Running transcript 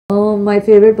My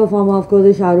favorite performer, of course,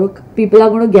 is Shah Rukh. People are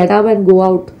going to get up and go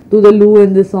out to the loo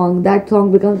in this song. That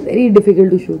song becomes very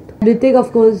difficult to shoot. Hrithik,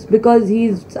 of course, because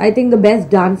he's, I think, the best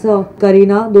dancer.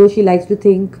 Kareena, though she likes to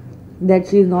think that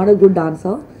she's not a good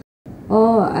dancer.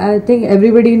 I think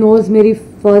everybody knows my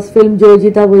first film, Jo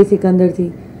Jeeta Wohi Sikandar thi.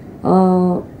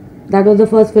 That was the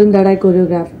first film that I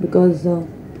choreographed because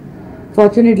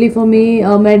fortunately for me,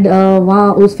 मैं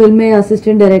वहाँ उस film में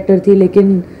assistant director थी,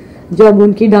 लेकिन जब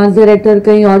उनकी dance director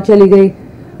कहीं और चली गई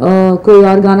कोई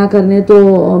और गाना करने,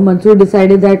 तो Mansoor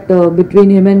decided that between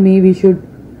him and me we should,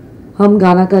 हम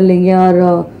गाना कर लेंगे.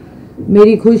 और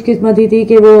मेरी खुशकिस्मती थी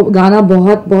कि वो गाना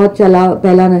बहुत बहुत चला,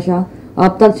 पहला नशा,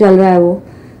 अब तक चल रहा है वो.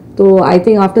 तो I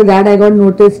think after that I got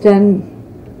noticed and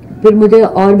फिर मुझे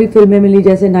और भी फिल्में मिली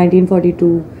जैसे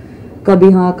 1942,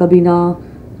 कभी हाँ कभी ना.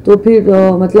 तो फिर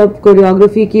मतलब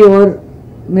कोरियोग्राफी की ओर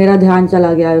मेरा ध्यान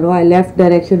चला गया. You know, I left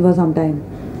direction for some time.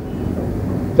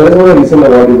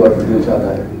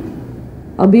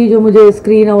 अभी जो मुझे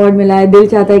स्क्रीन अवार्ड मिला है दिल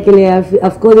चाहता है के लिए,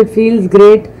 of course it feels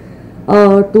great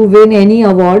to win any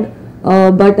award,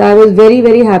 but I was very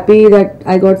very happy that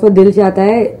I got for दिल चाहता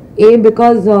है.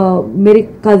 बिकॉज मेरे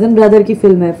कजन ब्रदर की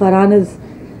फिल्म है, Farhan is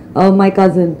my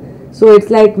cousin, so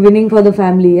it's like winning for the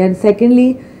family. And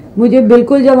secondly मुझे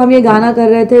बिल्कुल, जब हम ये गाना कर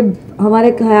रहे थे,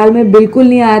 हमारे ख्याल में बिल्कुल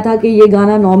नहीं आया था कि ये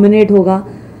गाना नॉमिनेट होगा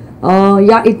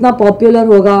या इतना पॉपुलर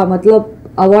होगा. मतलब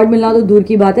अवार्ड मिलना तो दूर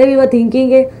की बात है. वी वर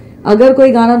थिंकिंग अगर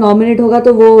कोई गाना नॉमिनेट होगा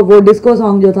तो वो डिस्को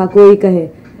सॉन्ग जो था कोई कहे,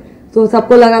 तो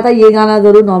सबको लगा था ये गाना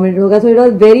जरूर नॉमिनेट होगा. So it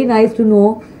was very nice to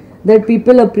know that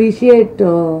people appreciate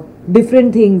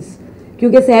different things,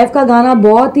 क्योंकि सैफ का गाना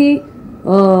बहुत ही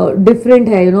डिफरेंट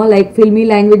है. यू नो, लाइक फिल्मी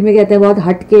लैंग्वेज में कहते हैं बहुत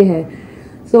हटके है.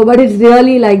 So but it's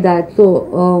really like that.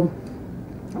 So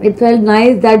it felt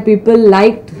nice that people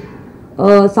liked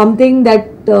something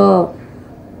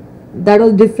that was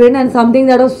different and something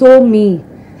that was so me.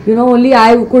 You know, only I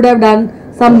could have done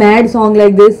some mad song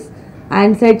like this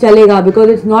and said chalega,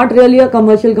 because it's not really a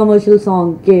commercial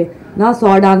song ke na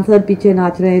 100 dancer piche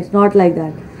naach rahe. It's not like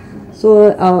that. So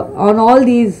on all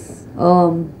these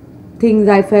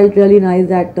things I felt really nice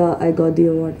that I got the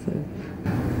award for it.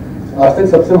 आज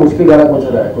तक सबसे मुश्किल गाना कौन सा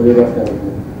रहा है choreograph करने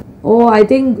में? Oh, I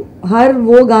think हर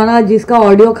वो गाना जिसका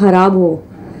ऑडियो खराब हो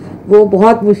वो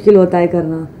बहुत मुश्किल होता है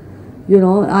करना. You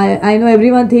know, I know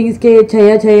everyone thinks के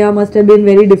Chaya Chaya must have been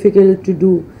very difficult to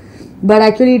do, but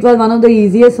actually it was one of the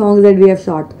easiest songs that we have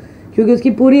shot, क्योंकि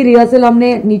उसकी पूरी रिहर्सल हमने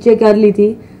नीचे कर ली थी,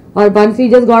 और once we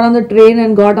just got on the train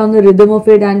and got on the rhythm of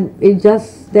it, and it just,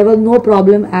 there was no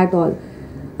problem at all.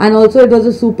 And also it was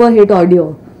a super hit audio,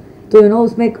 तो you know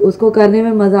उसमें उसको करने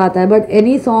में मज़ा आता है. But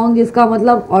any song जिसका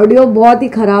मतलब ऑडियो बहुत ही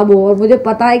ख़राब हो और मुझे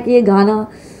पता है कि ये गाना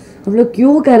हम लोग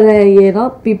क्यों कर रहे हैं, ये ना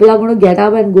people are going to get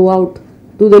up and go out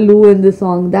to the loo in this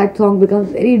song, that song becomes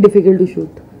very difficult to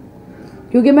shoot,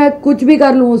 क्योंकि मैं कुछ भी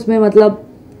कर लूँ उसमें, मतलब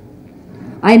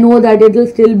I know that it will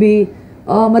still be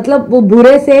मतलब वो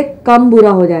बुरे से कम बुरा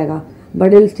हो जाएगा,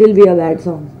 but it will still be a bad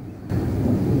song.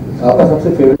 आपका सबसे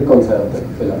फेवरेट कौन सा है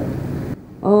फिलहाल?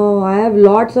 I have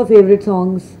lots of favorite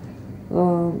songs.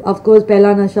 Of course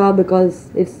पहला नशा, because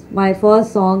it's my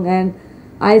first song and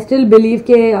I still believe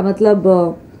के मतलब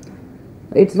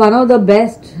it's one of the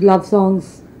best love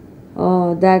songs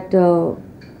that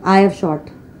I have shot.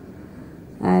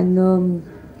 And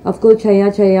of course Chaya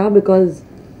Chaya, because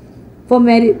for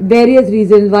various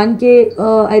reasons. One ke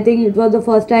I think it was the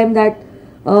first time that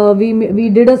we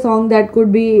did a song that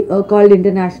could be called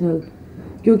international,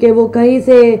 क्योंकि वो कहीं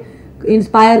से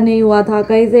inspire नहीं हुआ था,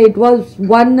 कहीं से, it was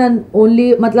one and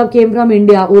only, मतलब came from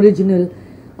India original.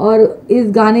 और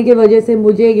इस गाने के वजह से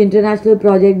मुझे एक इंटरनेशनल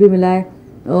प्रोजेक्ट भी मिला है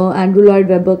एंड्रू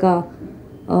लॉयड वेबर का,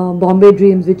 Bombay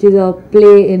Dreams, which is a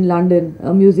play in London,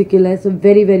 a musical. It's a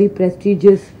very very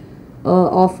prestigious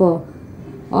offer.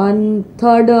 On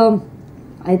third,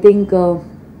 I think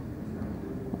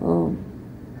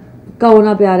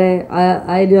Kahona Pyar Hai.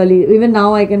 I really, even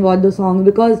now I can watch the songs,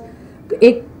 because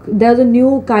there's a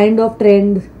new kind of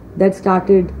trend that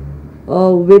started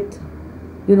with,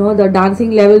 you know, the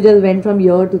dancing level just went from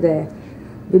here to there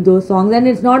with those songs. And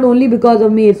it's not only because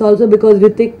of me, it's also because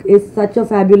Hrithik is such a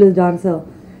fabulous dancer.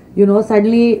 You know,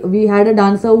 suddenly we had a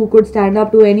dancer who could stand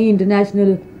up to any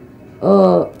international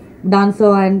dancer,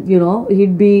 and you know,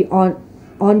 he'd be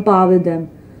on par with them.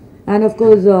 And of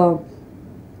course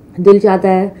Dil Chahta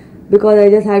Hai, because I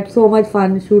just had so much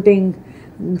fun shooting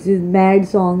these mad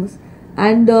songs.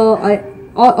 And I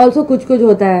also Kuch Kuch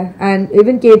Hota Hai, and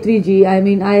even K3G. I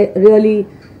mean,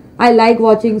 I like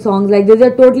watching songs like this.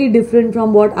 They're totally different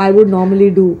from what I would normally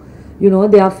do. You know,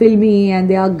 they are filmy and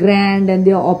they are grand and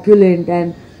they are opulent,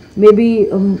 and maybe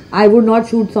I would not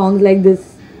shoot songs like this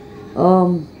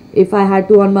if I had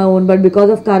to on my own. But because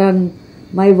of Karan,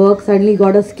 my work suddenly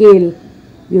got a scale,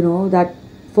 you know, that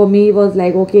for me was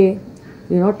like, okay,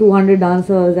 you know, 200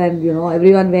 dancers and, you know,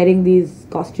 everyone wearing these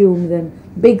costumes and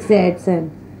big sets.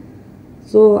 And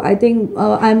so I think,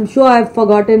 I'm sure I've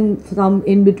forgotten some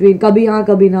in between. Kabhi Haan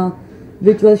Kabhi Na,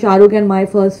 which was Shah Rukh and my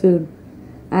first film.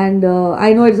 And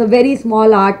I know it's a very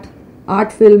small art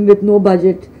film with no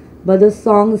budget, but the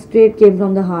song straight came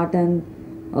from the heart. And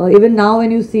even now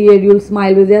when you see it, you'll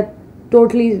smile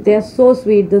because they're so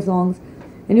sweet, the songs.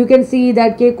 And you can see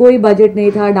that ke koi budget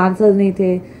nahi tha, dancers nahi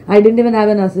the. I didn't even have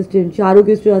an assistant. Shah Rukh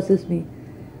used to assist me.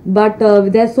 But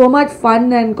there's so much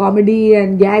fun and comedy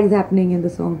and gags happening in the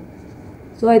song.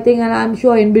 So I think, and I'm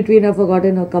sure in between I've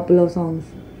forgotten a couple of songs.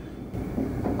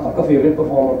 Your favorite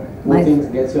performer who thinks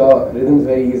gets your rhythms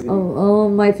very easily?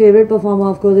 My favorite performer,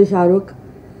 of course, is Shah Rukh.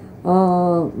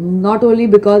 Not only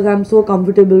because I'm so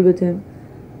comfortable with him,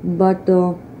 but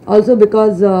also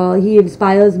because he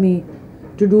inspires me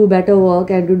to do better work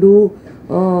and to do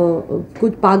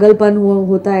कुछ पागलपन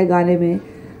होता है गाने में.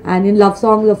 And in love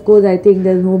songs, of course, I think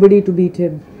there's nobody to beat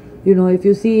him. You know, if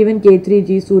you see even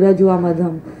K3G, Suraj Hua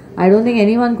Madham, I don't think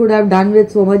anyone could have done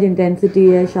with so much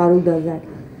intensity as Shah Rukh does that.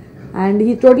 And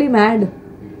he's totally mad,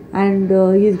 and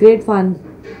he's great fun.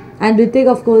 And Hrithik,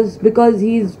 of course, because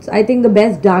he's, I think, the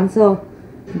best dancer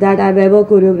that I've ever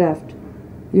choreographed.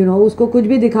 You know, उसको कुछ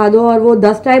भी दिखा दो और वो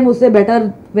 10 times उससे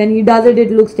better. When he does it,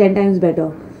 it looks 10 times better,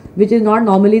 which is not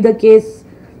normally the case.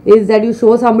 Is that you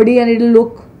show somebody and it'll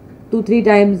look 2-3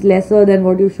 times lesser than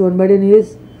what you've shown, but in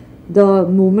his, the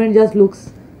movement just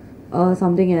looks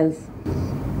something else.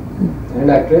 And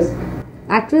actress?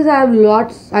 Actress, I have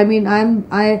lots. I mean,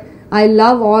 I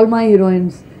love all my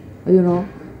heroines, you know.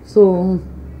 So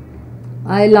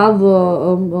I love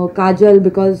Kajal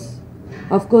because,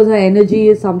 of course, her energy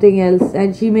is something else,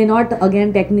 and she may not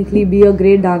again technically be a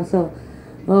great dancer,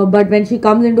 but when she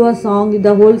comes into a song,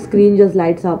 the whole screen just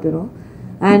lights up, you know.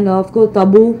 And of course,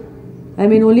 Tabu. I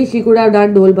mean, only she could have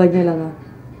done Dol Bajne Laga.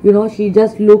 You know, she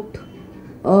just looked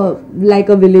like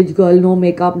a village girl, no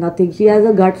makeup, nothing. She has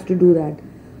the guts to do that.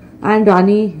 And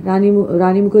Rani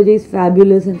Mukherjee is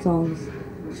fabulous in songs.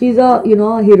 She's a, you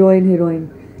know,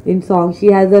 heroine in songs. She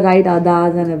has the right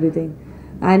adas and everything.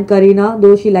 And Kareena,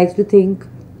 though she likes to think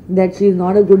that she's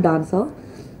not a good dancer,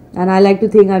 and I like to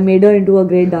think I made her into a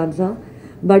great dancer,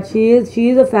 but she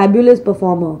is a fabulous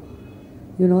performer.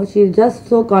 You know, she's just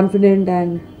so confident,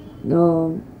 and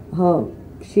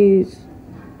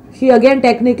she again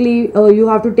technically you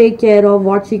have to take care of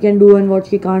what she can do and what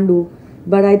she can't do.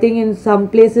 But I think in some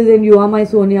places in You Are My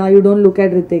Sonia, you don't look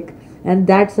at Hrithik, and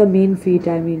that's a mean feat.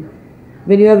 I mean,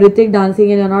 when you have Hrithik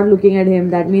dancing and you're not looking at him,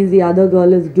 that means the other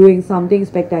girl is doing something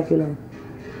spectacular.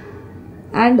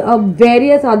 And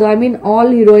various other, I mean, all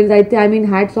heroines, I mean,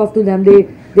 hats off to them.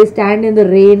 They stand in the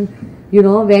rain, you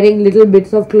know, wearing little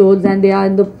bits of clothes, and they are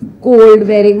in the cold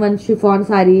wearing one chiffon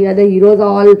sari. And the heroes are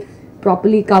all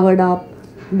properly covered up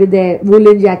with their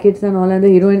woolen jackets and all, and the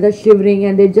heroines are shivering,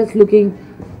 and they're just looking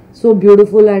so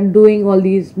beautiful and doing all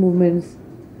these movements.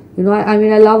 You know, I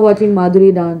mean, I love watching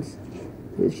Madhuri dance.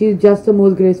 She's just the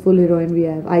most graceful heroine we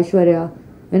have. Aishwarya,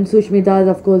 and Sushmita is,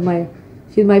 of course,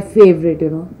 she's my favorite, you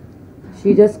know.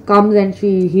 She just comes and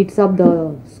she heats up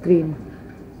the screen.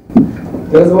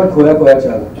 Tell us about Khoya Khoya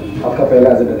Chand, aapka pehla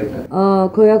as a director.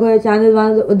 Khoya Khoya Chand is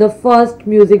one of the first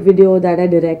music video that I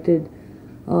directed.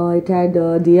 It had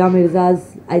Dia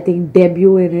Mirza's, I think,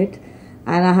 debut in it.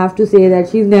 And I have to say that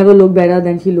she's never looked better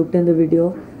than she looked in the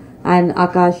video. And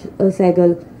Akash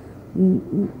Sehgal.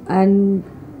 And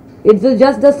it's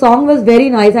just, the song was very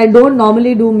nice. I don't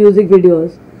normally do music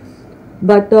videos,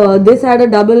 but this had a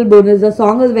double bonus. The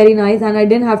song was very nice, and I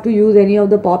didn't have to use any of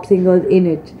the pop singers in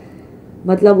it.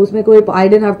 मतलब उसमें कोई, I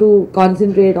didn't have to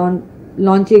concentrate on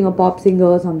launching a pop singer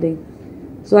or something.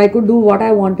 So I could do what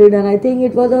I wanted, and I think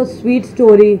it was a sweet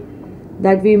story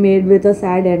that we made with a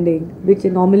sad ending, which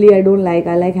normally I don't like.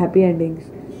 I like happy endings.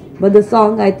 But the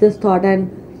song, I just thought,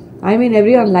 and I mean,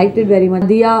 everyone liked it very much.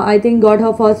 Dia, I think, got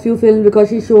her first few films because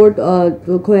she showed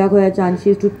Khoya Khoya Chand. She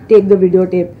used to take the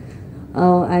videotape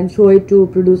and show it to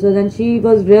producers, and she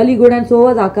was really good, and so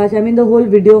was Akash. I mean, the whole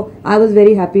video, I was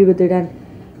very happy with it, and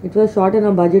it was shot in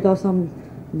a budget of some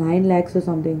 9 lakhs or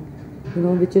something, you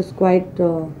know, which is quite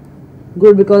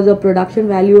good because the production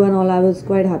value and all, I was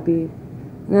quite happy.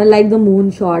 And I like the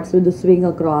moon shots with the swing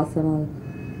across and all.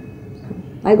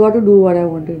 I got to do what I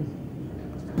wanted.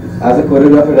 As a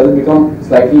choreographer, does it become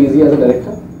slightly easy as a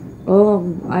director?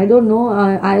 I don't know.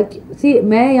 I see,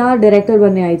 मैं यहाँ director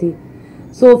बनने आई थी.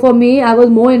 So for me, I was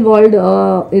more involved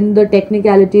in the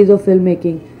technicalities of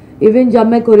filmmaking. Even जब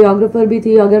मैं choreographer भी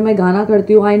थी, अगर मैं गाना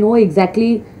करती हूँ, I know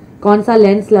exactly कौन सा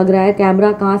लेंस लग रहा है,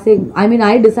 कैमरा कहाँ से, I mean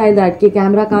I decide that कि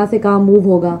कैमरा कहाँ से कहाँ मूव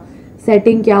होगा,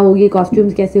 सेटिंग क्या होगी,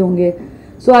 कॉस्ट्यूम्स कैसे होंगे.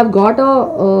 So I've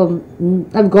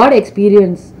got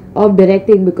experience of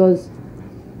directing because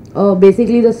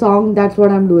basically the song, that's what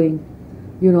I'm doing.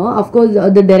 You know, of course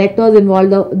the directors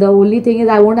involved. The only thing is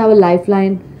I won't have a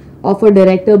lifeline of a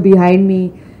director behind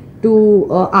me to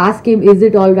ask him, is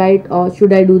it all right or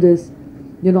should I do this?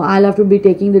 You know, I'll have to be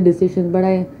taking the decisions. But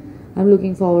I'm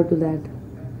looking forward to that.